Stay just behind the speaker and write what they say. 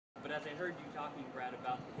But as I heard you talking, Brad,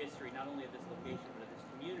 about the history not only of this location but of this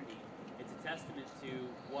community, it's a testament to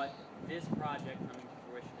what this project coming to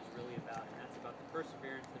fruition is really about, and that's about the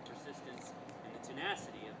perseverance, the persistence, and the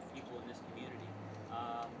tenacity of the people in this community,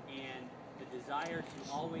 and the desire to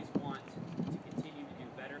always want to continue to do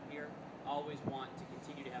better here, always want to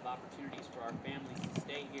continue to have opportunities for our families to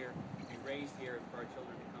stay here, to be raised here, and for our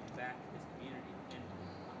children to come back to this community. And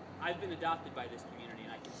I've been adopted by this community,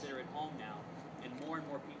 and I consider it home now, and more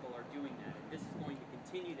people are doing that. And this is going to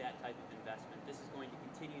continue that type of investment. This is going to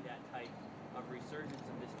continue that type of resurgence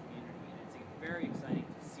of this community, and it's very exciting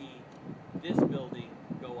to see this building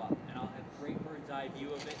go up. And I'll have a great bird's eye view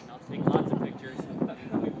of it, and I'll take lots of pictures.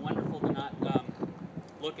 It'll be wonderful to not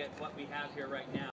look at what we have here right now.